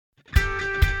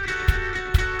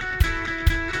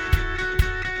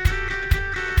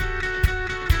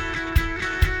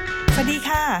ดี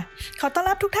ค่ะขอต้อน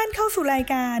รับทุกท่านเข้าสู่ราย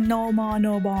การ No More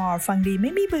No Bore ฟังดีไ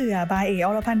ม่มีเบื่อบายเอ๋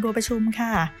อรพันธ์บัวประชุมค่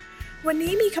ะวัน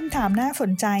นี้มีคำถามน่าส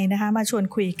นใจนะคะมาชวน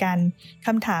คุยกันค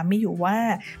ำถามมีอยู่ว่า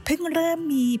เพิ่งเริ่ม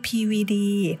มี PVD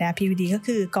นะ PVD ก็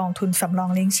คือกองทุนสำรอง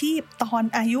เลี้ยงชีพตอน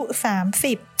อายุ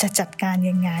30จะจัดการ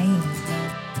ยังไง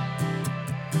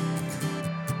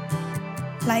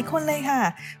หลายคนเลยค่ะ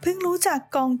เพิ่งรู้จัก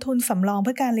กองทุนสำรองเ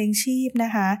พื่อการเลี้ยงชีพน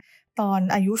ะคะตอน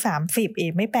อายุ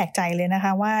30ไม่แปลกใจเลยนะค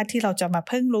ะว่าที่เราจะมา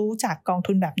เพิ่งรู้จักกอง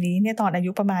ทุนแบบนี้เนี่ยตอนอา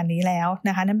ยุประมาณนี้แล้วน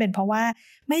ะคะนั่นเป็นเพราะว่า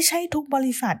ไม่ใช่ทุกบ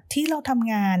ริษัทที่เราท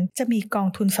ำงานจะมีกอง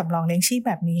ทุนสำรองเลี้ยงชีพ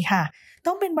แบบนี้ค่ะ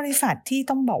ต้องเป็นบริษัทที่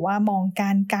ต้องบอกว่ามองก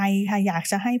ารไกลค่ะอยาก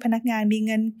จะให้พนักงานมีเ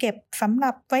งินเก็บสำหรั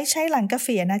บไว้ใช้หลังเก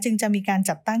ษียณนะจึงจะมีการ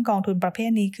จัดตั้งกองทุนประเภท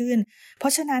นี้ขึ้นเพรา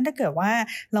ะฉะนั้นถ้าเกิดว่า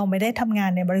เราไม่ได้ทำงา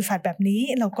นในบริษัทแบบนี้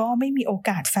เราก็ไม่มีโอ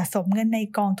กาสสะสมเงินใน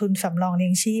กองทุนสำรองเลี้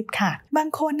ยงชีพค่ะบาง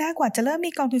คนนะกว่าจะเริ่ม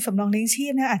มีกองทุนสำรองเลี้ยงชี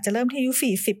พนะอาจจะเริ่มที่อายุ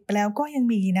40ไปแล้วก็ยัง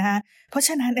มีนะคะเพราะฉ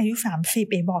ะนั้นอายุ30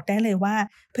บอกได้เลยว่า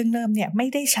เพิ่งเริ่มเนี่ยไม่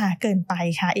ได้ช้าเกินไป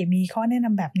ค่ะมีข้อแนะน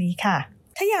ำแบบนี้ค่ะ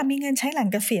ถ้าอยากมีเงินใช้หลัง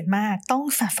เกษียณมากต้อง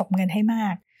สะสมเงินให้มา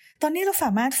กตอนนี้เราส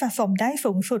ามารถสะสมได้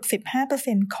สูงสุด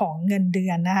 15% ของเงินเดื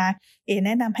อนนะคะแน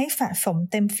ะนำให้สะสม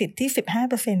เต็มสิทธิ์ที่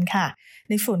 15% ค่ะ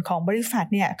ในส่วนของบริษัท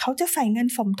เนี่ยเขาจะใส่เงิน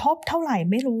สมทบเท่าไหร่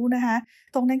ไม่รู้นะคะ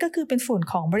ตรงนั้นก็คือเป็นส่วน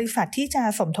ของบริษัทที่จะ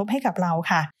สมทบให้กับเรา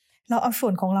ค่ะเราเอาส่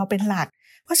วนของเราเป็นหลัก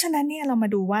เพราะฉะนั้นเนี่ยเรามา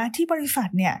ดูว่าที่บริษัท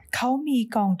เนี่ยเขามี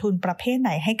กองทุนประเภทไห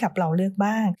นให้กับเราเลือก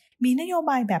บ้างมีนโยบ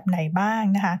ายแบบไหนบ้าง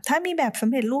นะคะถ้ามีแบบสำ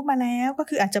เร็จรูปมาแล้วก็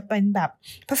คืออาจจะเป็นแบบ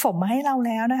ผสมมาให้เราแ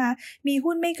ล้วนะคะมี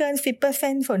หุ้นไม่เกิน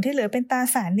 10% ส่วนที่เหลือเป็นตรา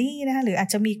สารหนี้นะคะหรืออาจ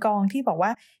จะมีกองที่บอกว่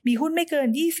ามีหุ้นไม่เกิน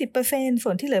 20% ส่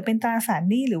วนที่เหลือเป็นตราสาร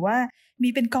หนี้หรือว่ามี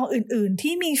เป็นกองอื่นๆ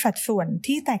ที่มีสัดส่วน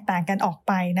ที่แตกต่างกันออกไ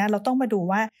ปนะเราต้องมาดู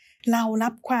ว่าเรารั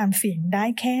บความเสี่ยงได้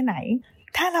แค่ไหน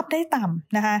ถ้ารับได้ต่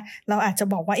ำนะคะเราอาจจะ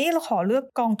บอกว่าเราขอเลือก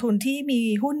กองทุนที่มี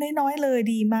หุ้นน้อยๆเลย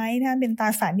ดีไหมนะคะเป็นตรา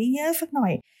สารหนี้เยอะสักหน่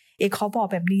อยขอบอก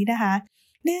แบบนี้นะคะ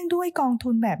เนื่องด้วยกองทุ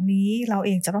นแบบนี้เราเอ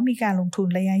งจะต้องมีการลงทุน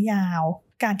ระยะยาว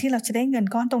การที่เราจะได้เงิน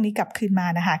ก้อนตรงนี้กลับคืนมา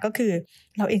นะคะก็คือ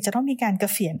เราเองจะต้องมีการเก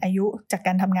ษียณอายุจากก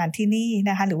ารทำงานที่นี่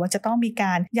นะคะหรือว่าจะต้องมีก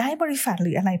ารย้ายบริษัทห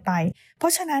รืออะไรไปเพรา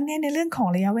ะฉะนั้นเนี่ยในเรื่องของ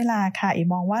ระยะเวลาค่ะ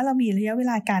มองว่าเรามีระยะเว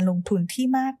ลาการลงทุนที่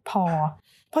มากพอ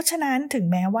เพราะฉะนั้นถึง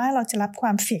แม้ว่าเราจะรับคว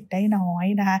ามเสี่ยงได้น้อย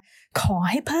นะคะขอ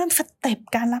ให้เพิ่มสเต็ป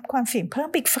การรับความเสี่ยงเพิ่ม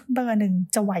อีกสักเบอร์หนึ่ง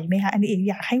จะไหวไหมคะอันนี้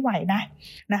อยากให้ไหว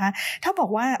นะคะถ้าบอก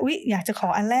ว่าอยากจะขอ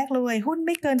อันแรกเลยหุ้นไ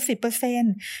ม่เกิน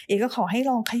 10% ก็ขอให้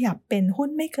ลองขยับเป็นหุ้น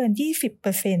ไม่เกิน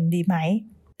 20% ดีไหม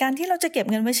การที่เราจะเก็บ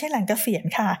เงินไว้ใช้หลังเกษียณ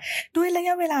ค่ะด้วยระย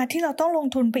ะเวลาที่เราต้องลง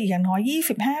ทุนไปอีกอย่างน้อย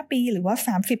25 ปีหรือว่า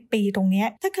30 ปีตรงนี้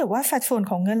ถ้าเกิดว่าสัดส่วน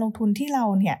ของเงินลงทุนที่เรา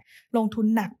เนี่ยลงทุน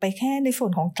หนักไปแค่ในส่ว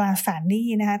นของตราสารหนี้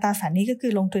นะคะตราสารหนี้ก็คื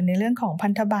อลงทุนในเรื่องของพั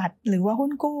นธบัตรหรือว่าหุ้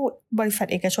นกู้บริษัท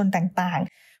เอกชนต่าง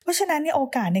ๆเพราะฉะนั้นโอ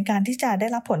กาสในการที่จะได้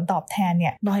รับผลตอบแทนเนี่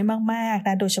ยน้อยมากๆน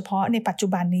ะโดยเฉพาะในปัจจุ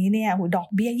บันนี้เนี่ยดอก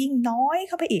เบี้ยยิ่งน้อยเ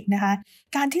ข้าไปอีกนะคะ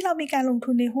การที่เรามีการลง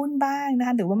ทุนในหุ้นบ้างนะค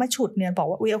ะหรือว่ามาฉุดเนี่ยบอก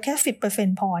ว่าเอาแค่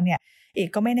 10% พอเนี่ย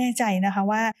ก็ไม่แน่ใจนะคะ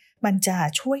ว่ามันจะ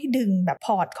ช่วยดึงแบบพ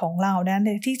อร์ตของเรานะ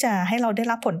ที่จะให้เราได้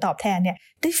รับผลตอบแทนเนี่ย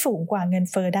ได้สูงกว่าเงิน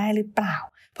เฟ้อได้หรือเปล่า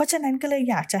เพราะฉะนั้นก็เลย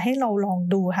อยากจะให้เราลอง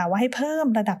ดูค่ะว่าให้เพิ่ม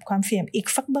ระดับความเสี่ยงอีก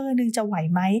สักเบอร์นึงจะไหว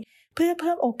ไหมเพื่อเ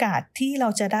พิ่มโอกาสที่เรา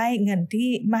จะได้เงินที่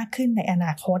มากขึ้นในอน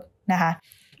าคตนะคะ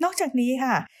นอกจากนี้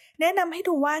ค่ะแนะนำให้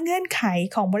ดูว่าเงื่อนไข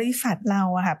ของบริษัทเรา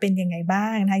ค่ะเป็นยังไงบ้า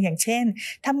งนะคะอย่างเช่น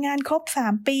ทำงานครบ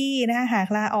3 ปีนะคะหาก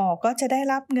ลาออกก็จะได้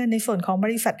รับเงินในส่วนของบ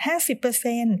ริษัท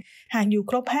 50% หากอยู่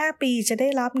ครบ5 ปีจะได้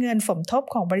รับเงินสมทบ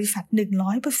ของบริษัท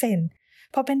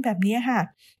 100%พอเป็นแบบนี้ค่ะ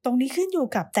ตรงนี้ขึ้นอยู่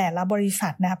กับแต่ละบริษั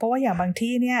ทนะเพราะว่าอย่างบาง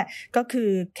ที่เนี่ยก็คือ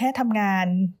แค่ทำงาน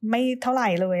ไม่เท่าไหร่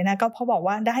เลยนะก็พอบอก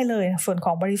ว่าได้เลยส่วนข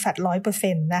องบริษัท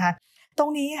 100% นะคะตรง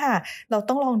นี้ค่ะเรา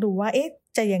ต้องลองดูว่า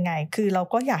จะยังไงคือเรา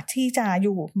ก็อยากที่จะอ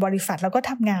ยู่บริษัทแล้วก็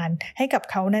ทำงานให้กับ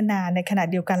เขานานๆในขณะ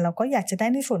เดียวกันเราก็อยากจะได้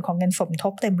ในส่วนของเงินสมท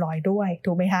บเต็มร้อยด้วย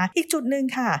ถูกไหมคะอีกจุดนึง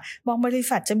ค่ะบางบริ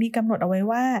ษัทจะมีกำหนดเอาไว้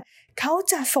ว่าเขา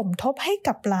จะสมทบให้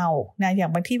กับเรานะอย่า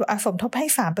งบางที่บอกสมทบให้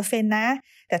 3% นะ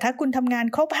แต่ถ้าคุณทำงาน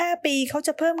ครบ5 ปีเขาจ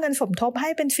ะเพิ่มเงินสมทบให้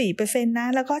เป็น 4% นะ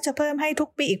แล้วก็จะเพิ่มให้ทุก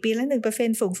ปีอีกปีละ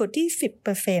 1% สูงสุดที่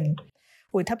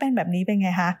 10%ถ้าเป็นแบบนี้เป็นไง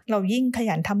คะเรายิ่งข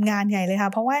ยันทำงานใหญ่เลยค่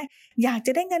ะเพราะว่าอยากจ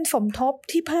ะได้เงินสมทบ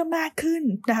ที่เพิ่มมากขึ้น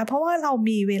นะคะเพราะว่าเรา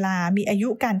มีเวลามีอายุ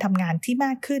การทำงานที่ม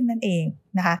ากขึ้นนั่นเอง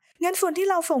นะคะเงินส่วนที่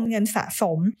เราส่งเงินสะส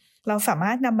มเราสาม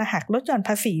ารถนำมาหักลดหย่อนภ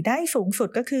าษีได้สูงสุด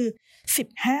ก็คือ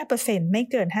 15% ไม่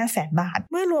เกิน 500,000 บาท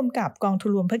เมื่อรวมกับกองทุ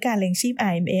นรวมเพื่อการเลี้ยงชีพ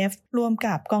IMF รวม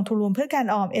กับกองทุนรวมเพื่อการ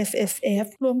ออม SSF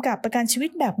รวมกับประกันชีวิต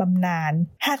แบบบำนาญ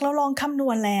หากเราลองคำน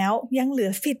วณแล้วยังเหลื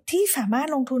อสิทธิ์ที่สามารถ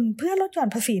ลงทุนเพื่อลดหย่อน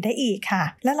ภาษีได้อีกค่ะ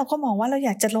และเราก็มองว่าเราอย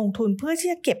ากจะลงทุนเพื่อที่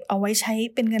จะเก็บเอาไว้ใช้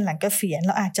เป็นเงินหลังเกษียณเ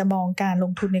ราอาจจะมองการล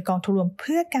งทุนในกองทุนรวมเ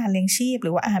พื่อการเลี้ยงชีพห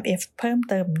รือว่า IMF เพิ่ม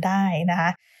เติมได้นะค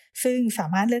ะ ซึ่งสา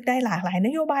มารถเลือกได้หลากหลายน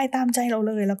โยบายตามใจเรา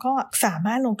เลยแล้วก็สาม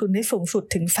ารถลงทุนได้สูงสุด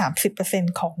ถึง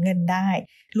 30% ของเงินได้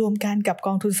รวมกันกับก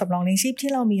องทุนสำรองเลี้ยงชีพ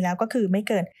ที่เรามีแล้วก็คือไม่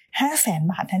เกิน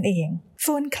 500,000 บาทนั่นเอง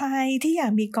ส่วนใครที่อยา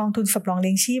กมีกองทุนสำรองเ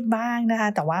ลี้ยงชีพบ้างนะคะ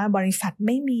แต่ว่าบริษัทไ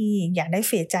ม่มีอยากได้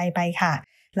เสียใจไปค่ะ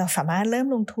เราสามารถเริ่ม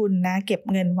ลงทุนนะเก็บ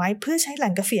เงินไว้เพื่อใช้หลั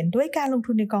งเกษียณด้วยการลง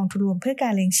ทุนในกองทุนรวมเพื่อกา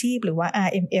รเลี้ยงชีพหรือว่า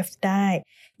RMF ได้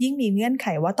ยิ่งมีเงื่อนไข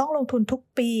ว่าต้องลงทุนทุก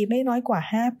ปีไม่น้อยกว่า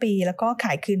5ปีแล้วก็ข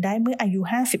ายคืนได้เมื่ออายุ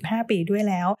55ปีด้วย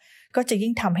แล้วก็จะ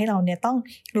ยิ่งทำให้เราเนี่ยต้อง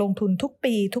ลงทุนทุก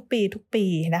ปี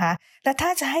นะคะและถ้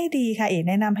าจะให้ดีค่ะ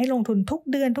แนะนำให้ลงทุนทุก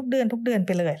เดือนไ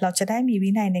ปเลยเราจะได้มีวิ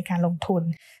นัยในการลงทุน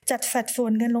จัดสัดส่ว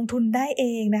นเงินลงทุนได้เอ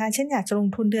งนะคะเช่นอยากจะลง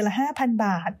ทุนเดือนละ 5,000 บ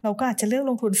าทเราก็อาจจะเลือก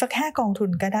ลงทุนสัก5กองทุน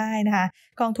ก็ได้นะคะ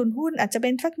กองทุนหุ้นอาจจะเป็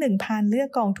นสัก 1,000 เลือก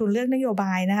กองทุนเลือกนโยบ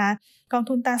ายนะคะกอง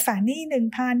ทุนตราสารหนี้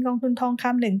 1,000 กองทุนทองค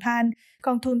ำ 1,000 ก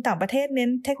องทุนต่างประเทศเน้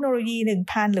นเทคโนโลยี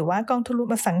 1,000 หรือว่ากองทุนรว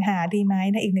มอสังหาดีไหม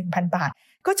นะอีก 1,000 บาท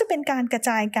ก็จะเป็นการกระ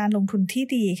จายการลงทุนที่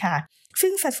ดีค่ะซึ่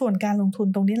งสัดส่วนการลงทุน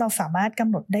ตรงนี้เราสามารถกำ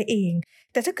หนดได้เอง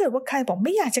แต่ถ้าเกิดว่าใครบอกไ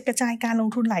ม่อยากจะกระจายการลง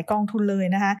ทุนหลายกองทุนเลย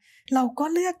นะคะเราก็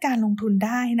เลือกการลงทุนไ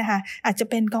ด้นะคะอาจจะ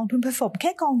เป็นกองทุนผสมแ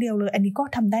ค่กองเดียวเลยอันนี้ก็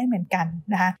ทำได้เหมือนกัน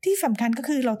นะคะที่สำคัญก็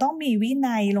คือเราต้องมีวิ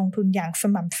นัยลงทุนอย่างส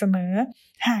ม่ำเสมอ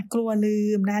หากกลัวลื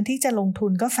มนะที่จะลงทุ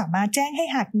นก็สามารถแจ้งให้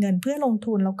หักเงินเพื่อลง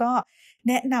ทุนแล้วก็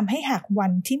แนะนำให้หักวั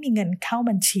นที่มีเงินเข้า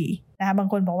บัญชีนะคะบาง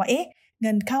คนบอกว่าเ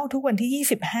งินเข้าทุกวันที่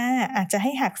25อาจจะใ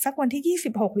ห้หักสักวันที่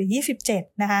26หรือ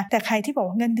27นะคะแต่ใครที่บอก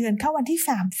ว่าเงินเดือนเข้าวันที่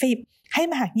30ให้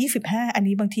มาหัก25อัน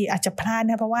นี้บางทีอาจจะพลาด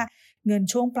นะเพราะว่าเงิน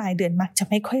ช่วงปลายเดือนมักจะ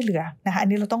ไม่ค่อยเหลือนะคะอัน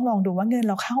นี้เราต้องลองดูว่าเงิน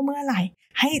เราเข้าเมื่อไหร่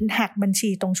ให้หักบัญชี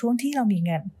ตรงช่วงที่เรามีเ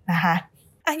งินนะคะ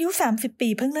อายุ30ปี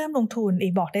เพิ่งเริ่มลงทุน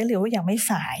บอกได้เลยว่ายังไม่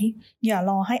สายอย่า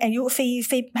รอให้อายุ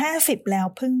40 50แล้ว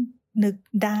เพิ่งนึก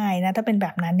ได้นะถ้าเป็นแบ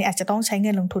บนั้นเนี่ยอาจจะต้องใช้เ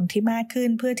งินลงทุนที่มากขึ้น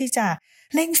เพื่อที่จะ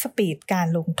เร่งสปีดการ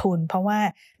ลงทุนเพราะว่า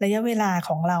ระยะเวลาข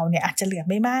องเราเนี่ยอาจจะเหลือ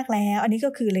ไม่มากแล้วอันนี้ก็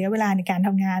คือระยะเวลาในการท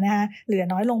ำงานนะคะเหลือ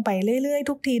น้อยลงไปเรื่อยๆ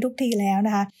ทุกทีแล้วน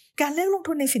ะคะการเลือกลง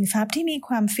ทุนในสินทรัพย์ที่มีค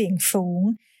วามเสี่ยงสูง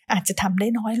อาจจะทำได้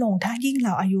น้อยลงถ้ายิ่งเร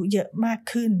าอายุเยอะมาก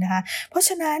ขึ้นนะคะเพราะฉ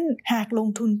ะนั้นหากลง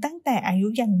ทุนตั้งแต่อายุ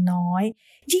ยังน้อย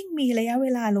ยิ่งมีระยะเว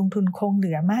ลาลงทุนคงเห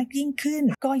ลือมากยิ่งขึ้น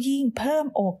ก็ยิ่งเพิ่ม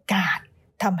โอกาส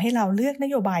ทำให้เราเลือกน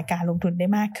โยบายการลงทุนได้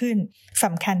มากขึ้นส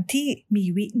ำคัญที่มี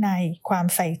วินัยความ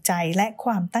ใส่ใจและค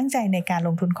วามตั้งใจในการล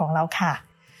งทุนของเราค่ะ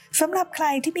สำหรับใคร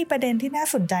ที่มีประเด็นที่น่า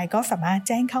สนใจก็สามารถแ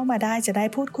จ้งเข้ามาได้จะได้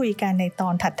พูดคุยกันในตอ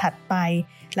นถัดๆไป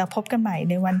แล้วพบกันใหม่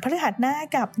ในวันพฤหัสหน้า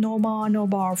กับ No More No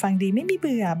Ball ฟังดีไม่มีเ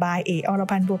บื่อบายอร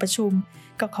พันธ์บัวประชุม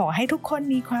ก็ขอให้ทุกคน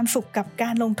มีความสุขกับกา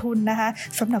รลงทุนนะคะ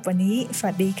สำหรับวันนี้ส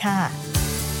วัสดีค่ะ